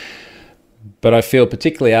that. But I feel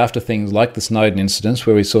particularly after things like the Snowden incidents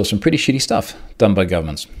where we saw some pretty shitty stuff done by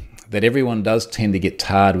governments, that everyone does tend to get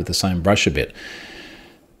tarred with the same brush a bit.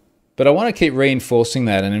 But I want to keep reinforcing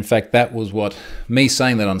that. And in fact, that was what me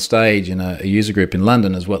saying that on stage in a user group in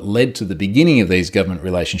London is what led to the beginning of these government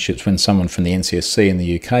relationships when someone from the NCSC in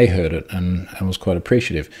the UK heard it and was quite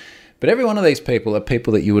appreciative. But every one of these people are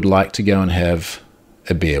people that you would like to go and have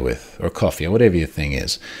a beer with or a coffee or whatever your thing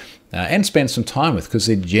is and spend some time with because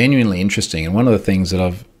they're genuinely interesting. And one of the things that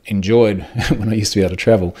I've enjoyed when I used to be able to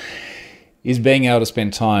travel is being able to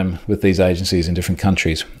spend time with these agencies in different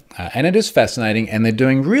countries. And it is fascinating, and they're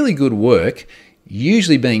doing really good work,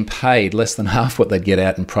 usually being paid less than half what they'd get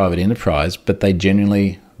out in private enterprise, but they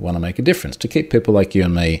genuinely want to make a difference to keep people like you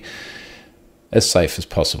and me as safe as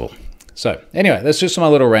possible. So anyway, that's just my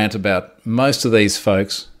little rant about most of these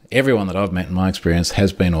folks. Everyone that I've met in my experience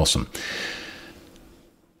has been awesome.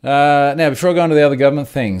 Now, before I go on to the other government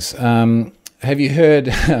things, have you heard,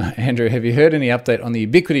 Andrew, have you heard any update on the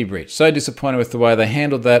Ubiquiti breach? So disappointed with the way they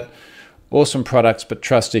handled that. Awesome products, but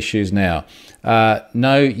trust issues now.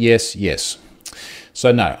 No, yes.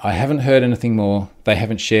 So no, I haven't heard anything more. They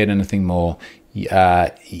haven't shared anything more.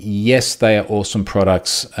 Yes, they are awesome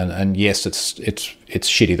products, and yes, it's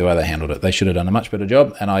shitty the way they handled it. They should have done a much better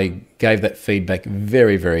job, and I gave that feedback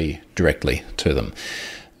very, very directly to them.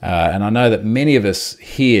 And I know that many of us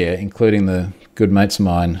here, including the good mates of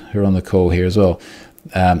mine who are on the call here as well,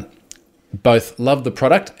 both love the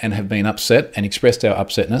product and have been upset and expressed our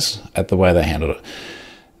upsetness at the way they handled it.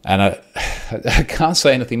 And I can't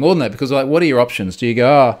say anything more than that because, like, what are your options? Do you go,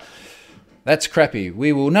 oh, that's crappy,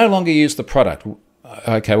 we will no longer use the product?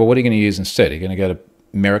 Okay, well, what are you going to use instead? Are you going to go to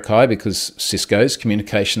Meraki because Cisco's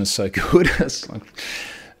communication is so good? It's like,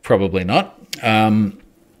 probably not.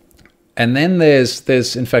 And then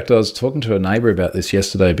there's in fact, I was talking to a neighbour about this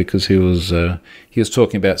yesterday because he was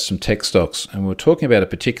talking about some tech stocks, and we were talking about a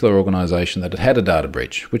particular organisation that had a data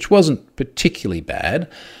breach, which wasn't particularly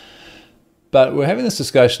bad. But we're having this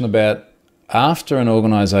discussion about after an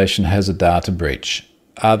organisation has a data breach,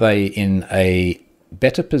 are they in a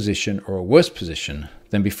better position or a worse position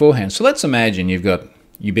than beforehand? So let's imagine you've got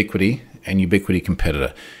Ubiquiti and Ubiquiti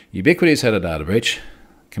competitor. Ubiquiti's had a data breach.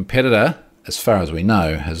 Competitor, as far as we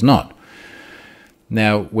know, has not.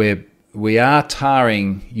 Now, we are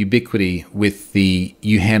tarring Ubiquiti with the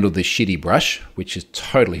you handled the shitty brush, which is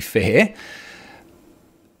totally fair.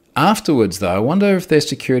 Afterwards, though, I wonder if their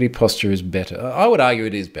security posture is better. I would argue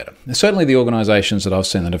it is better. Certainly the organisations that I've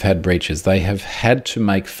seen that have had breaches, they have had to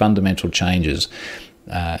make fundamental changes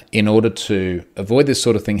in order to avoid this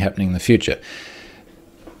sort of thing happening in the future.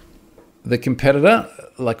 The competitor,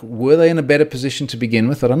 like, were they in a better position to begin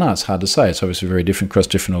with? I don't know. It's hard to say. It's obviously very different across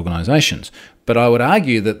different organisations. But I would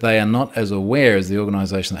argue that they are not as aware as the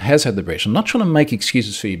organisation that has had the breach. I'm not trying to make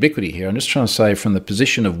excuses for Ubiquiti here. I'm just trying to say from the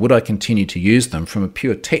position of would I continue to use them from a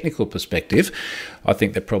pure technical perspective, I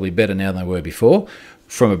think they're probably better now than they were before.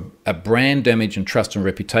 From a brand damage and trust and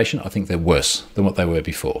reputation, I think they're worse than what they were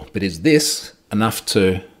before. But is this enough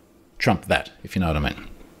to trump that, if you know what I mean?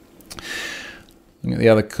 Look at the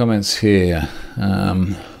other comments here.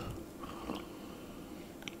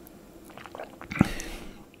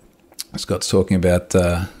 Scott's talking about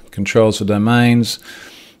controls for domains.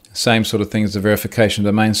 Same sort of thing as the verification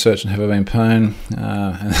of domain search and have I been pwned.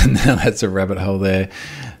 And now that's a rabbit hole there.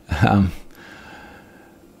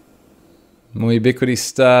 More Ubiquity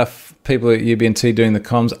stuff. People at UB&T doing the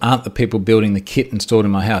comms aren't the people building the kit installed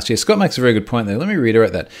in my house. Yeah, Scott makes a very good point there. Let me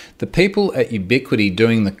reiterate that. The people at Ubiquity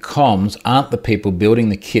doing the comms aren't the people building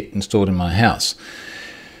the kit installed in my house.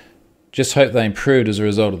 Just hope they improved as a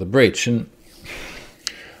result of the breach. And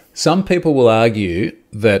some people will argue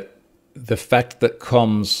that the fact that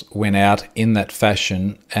comms went out in that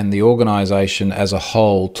fashion and the organisation as a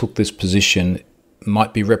whole took this position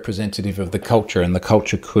might be representative of the culture, and the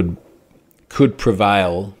culture could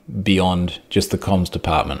prevail beyond just the comms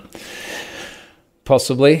department.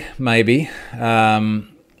 Possibly, maybe.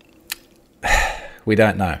 We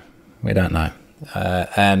don't know.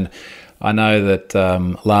 And I know that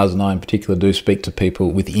Lars and I in particular do speak to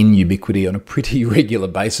people within Ubiquity on a pretty regular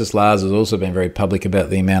basis. Lars has also been very public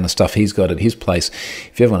about the amount of stuff he's got at his place.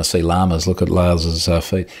 If you ever want to see llamas, look at Lars's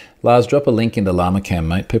feed. Lars, drop a link into LlamaCam,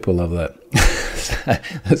 mate. People love that.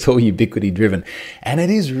 That's all Ubiquity driven. And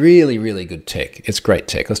it is really, really good tech. It's great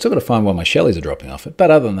tech. I've still got to find why my Shellys are dropping off it.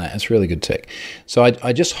 But other than that, it's really good tech. So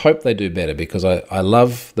I just hope they do better, because I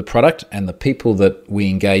love the product, and the people that we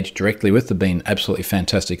engage directly with have been absolutely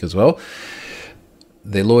fantastic as well.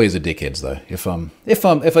 The lawyers are dickheads, though.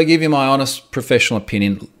 If I give you my honest professional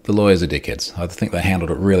opinion, the lawyers are dickheads. I think they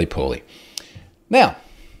handled it really poorly. Now,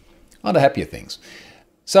 on to happier things.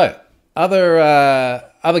 So, other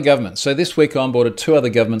governments. So this week I onboarded 2 other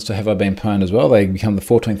governments to Have I Been Pwned as well. They become the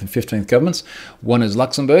 14th and 15th governments. One is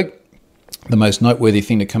Luxembourg. The most noteworthy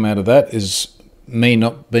thing to come out of that is me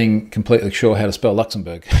not being completely sure how to spell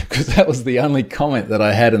Luxembourg, because that was the only comment that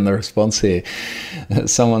I had in the response here.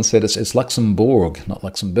 Someone said it's Luxembourg, not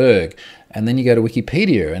Luxembourg. And then you go to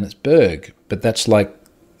Wikipedia and it's Berg, but that's like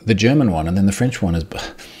the German one, and then the French one is...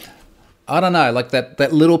 I don't know, like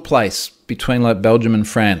that little place between like Belgium and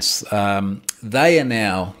France, they are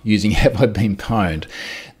now using Have I Been Pwned,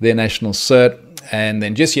 their national cert. And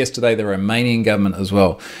then just yesterday, the Romanian government as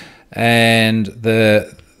well. And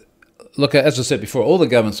look, as I said before, all the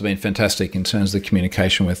governments have been fantastic in terms of the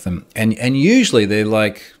communication with them. And usually they're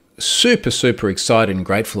like super, super excited and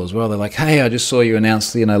grateful as well. They're like, hey, I just saw you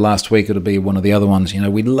announce, last week it'll be one of the other ones.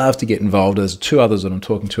 We'd love to get involved. There's 2 others that I'm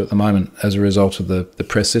talking to at the moment as a result of the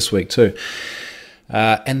press this week too.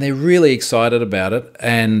 And they're really excited about it.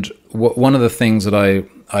 And one of the things that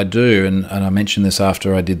I do, and I mentioned this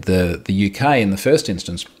after I did the UK in the first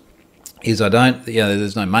instance, is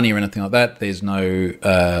there's no money or anything like that. There's no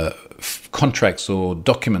contracts or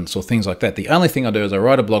documents or things like that. The only thing I do is I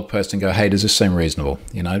write a blog post and go, hey, does this seem reasonable?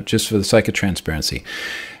 Just for the sake of transparency.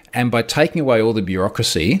 And by taking away all the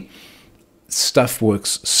bureaucracy, stuff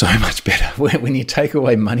works so much better. When you take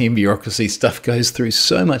away money and bureaucracy, stuff goes through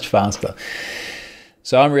so much faster.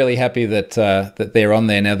 So I'm really happy that they're on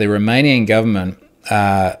there. Now, the Romanian government,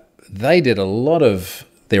 they did a lot of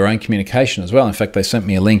their own communication as well. In fact, they sent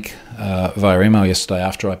me a link via email yesterday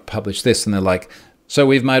after I published this, and they're like, so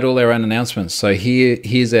we've made all our own announcements. So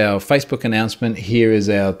here's our Facebook announcement. Here is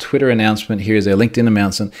our Twitter announcement. Here's our LinkedIn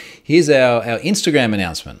announcement. Here's our Instagram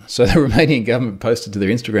announcement. So the Romanian government posted to their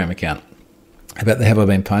Instagram account about the Have I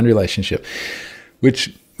Been Pwned relationship,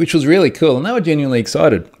 which was really cool. And they were genuinely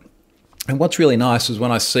excited. And what's really nice is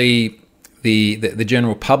when I see the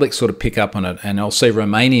general public sort of pick up on it, and I'll see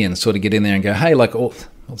Romanians sort of get in there and go, hey, like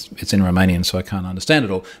it's in Romanian, so I can't understand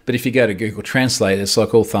it all. But if you go to Google Translate, it's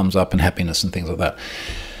like all thumbs up and happiness and things like that,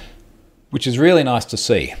 which is really nice to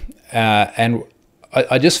see. And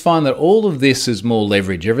I just find that all of this is more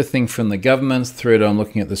leverage. Everything from the government through to, I'm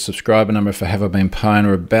looking at the subscriber number for Have I Been Pwned,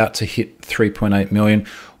 we're about to hit 3.8 million.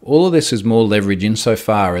 All of this is more leverage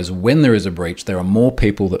insofar as when there is a breach, there are more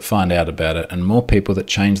people that find out about it and more people that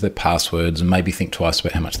change their passwords and maybe think twice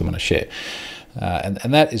about how much they want to share. And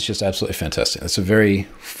that is just absolutely fantastic. It's a very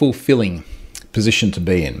fulfilling position to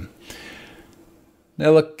be in.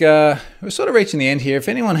 Now, look, we're sort of reaching the end here. If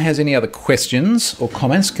anyone has any other questions or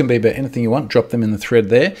comments, can be about anything you want, drop them in the thread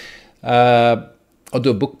there. I'll do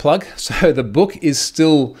a book plug. So the book is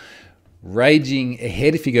still raging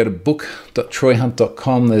ahead. If you go to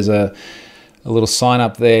book.troyhunt.com, there's a little sign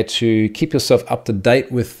up there to keep yourself up to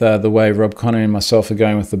date with the way Rob Connery and myself are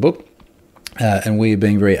going with the book. And we are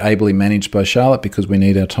being very ably managed by Charlotte because we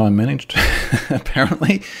need our time managed,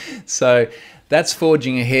 apparently. So that's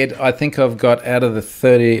forging ahead. I think I've got out of the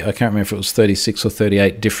 30, I can't remember if it was 36 or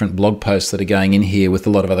 38 different blog posts that are going in here with a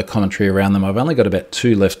lot of other commentary around them. I've only got about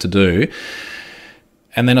 2 left to do.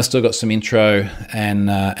 And then I still got some intro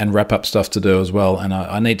and wrap-up stuff to do as well. And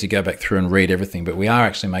I need to go back through and read everything. But we are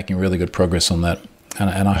actually making really good progress on that.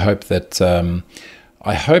 And I hope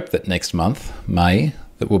that next month, May,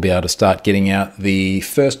 that we'll be able to start getting out the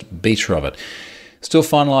first beta of it. Still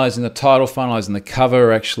finalising the title, finalising the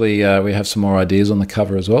cover. Actually, we have some more ideas on the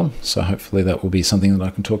cover as well, so hopefully that will be something that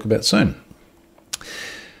I can talk about soon.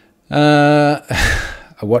 A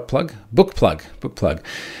what plug? Book plug.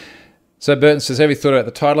 So Burton says, have you thought about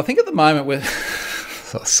the title? I think at the moment we're...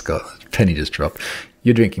 Oh, Scott, penny just dropped.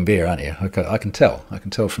 You're drinking beer, aren't you? Okay, I can tell. I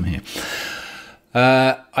can tell from here.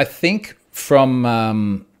 I think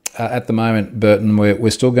from at the moment, Burton,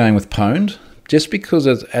 we're still going with Pwned, just because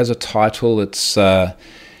as a title, it's I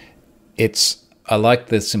like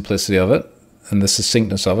the simplicity of it and the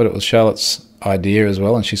succinctness of it. It was Charlotte's idea as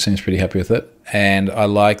well, and she seems pretty happy with it. And I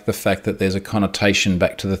like the fact that there's a connotation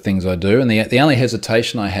back to the things I do. And the only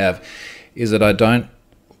hesitation I have is that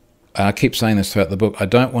I keep saying this throughout the book, I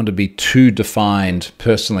don't want to be too defined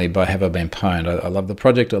personally by Have I Been Pwned. I love the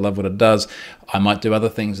project. I love what it does. I might do other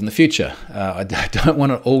things in the future. I don't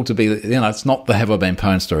want it all to be, it's not the Have I Been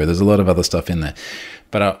Pwned story. There's a lot of other stuff in there.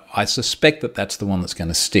 But I suspect that that's the one that's going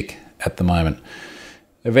to stick at the moment.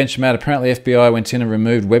 Adventure Matt, apparently FBI went in and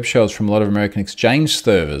removed web shells from a lot of American exchange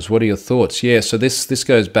servers. What are your thoughts? Yeah, so this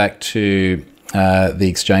goes back to the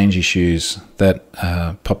exchange issues that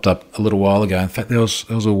popped up a little while ago. In fact, there was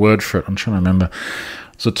a word for it. I'm trying to remember.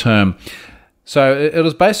 It's a term. So it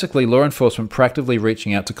was basically law enforcement proactively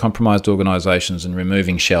reaching out to compromised organisations and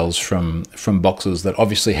removing shells from boxes that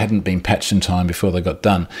obviously hadn't been patched in time before they got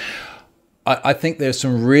done. I think there's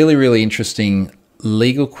some really, really interesting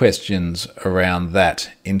legal questions around that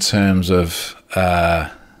in terms of,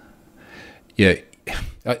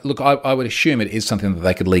 look, I would assume it is something that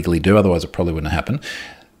they could legally do, otherwise it probably wouldn't happen.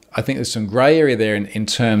 I think there's some grey area there in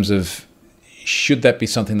terms of should that be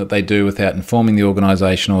something that they do without informing the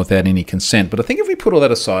organisation or without any consent. But I think if we put all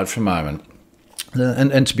that aside for a moment,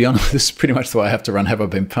 and to be honest, this is pretty much the way I have to run Have I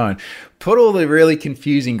Been Pwned, put all the really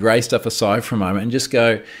confusing grey stuff aside for a moment and just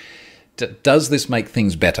go, does this make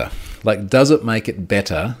things better? Like, does it make it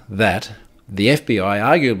better that the FBI,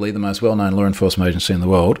 arguably the most well-known law enforcement agency in the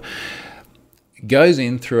world, goes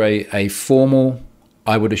in through a formal,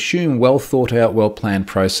 I would assume well-thought-out, well-planned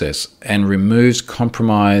process and removes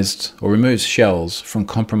removes shells from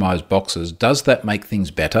compromised boxes? Does that make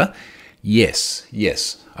things better? Yes.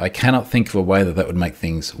 I cannot think of a way that would make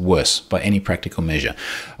things worse by any practical measure.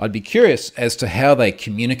 I'd be curious as to how they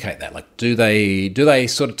communicate that. Like, do they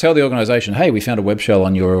sort of tell the organisation, hey, we found a web shell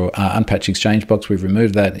on your unpatched exchange box, we've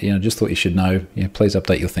removed that, just thought you should know, please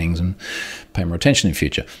update your things and pay more attention in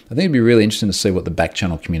future. I think it'd be really interesting to see what the back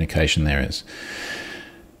channel communication there is.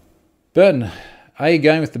 Burton, are you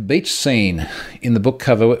going with the beach scene in the book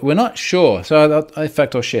cover? We're not sure. So, in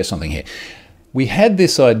fact, I'll share something here. We had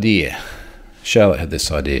this idea, Charlotte had this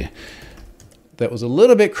idea, that was a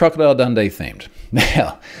little bit Crocodile Dundee themed.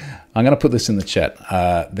 Now, I'm going to put this in the chat.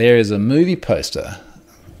 There is a movie poster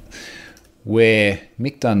where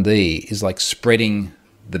Mick Dundee is like spreading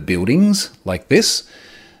the buildings like this,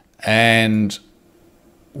 and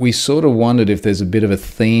we sort of wondered if there's a bit of a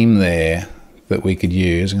theme there that we could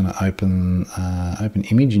use. I'm going to open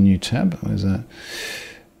image, a new tab. What is that?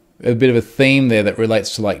 A bit of a theme there that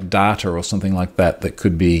relates to like data or something like that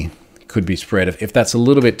could be spread. If that's a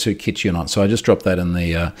little bit too kitschy or not. So I just dropped that in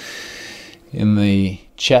the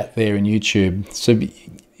chat there in YouTube. So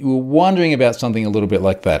you were wondering about something a little bit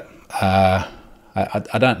like that. I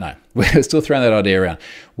don't know. We're still throwing that idea around.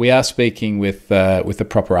 We are speaking with the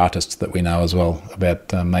proper artist that we know as well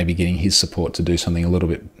about maybe getting his support to do something a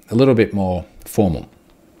little bit more formal.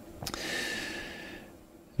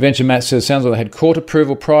 Venture Matt says, sounds like they had court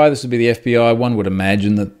approval prior. This would be the FBI. One would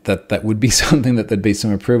imagine that would be something that there'd be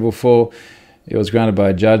some approval for. It was granted by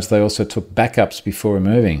a judge. They also took backups before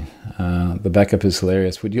removing. The backup is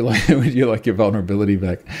hilarious. Would you like your vulnerability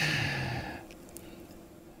back?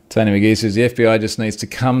 Tony McGee says, the FBI just needs to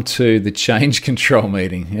come to the change control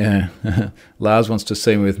meeting. Yeah. Lars wants to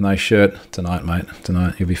see me with no shirt. Tonight, mate.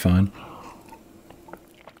 Tonight, you'll be fine.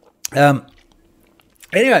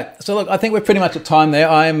 Anyway, so look, I think we're pretty much at time there.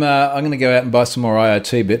 I'm going to go out and buy some more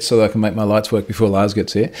IoT bits so that I can make my lights work before Lars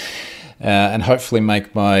gets here, and hopefully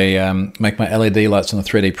make my LED lights on the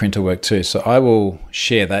 3D printer work too. So I will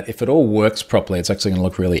share that. If it all works properly, it's actually going to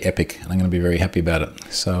look really epic, and I'm going to be very happy about it.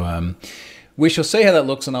 So we shall see how that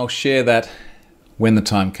looks, and I'll share that when the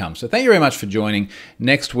time comes. So thank you very much for joining.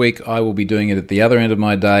 Next week, I will be doing it at the other end of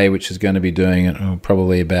my day, which is going to be doing it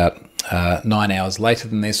probably about 9 hours later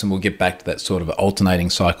than this, and we'll get back to that sort of alternating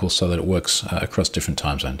cycle so that it works across different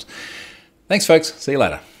time zones. Thanks, folks. See you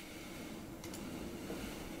later.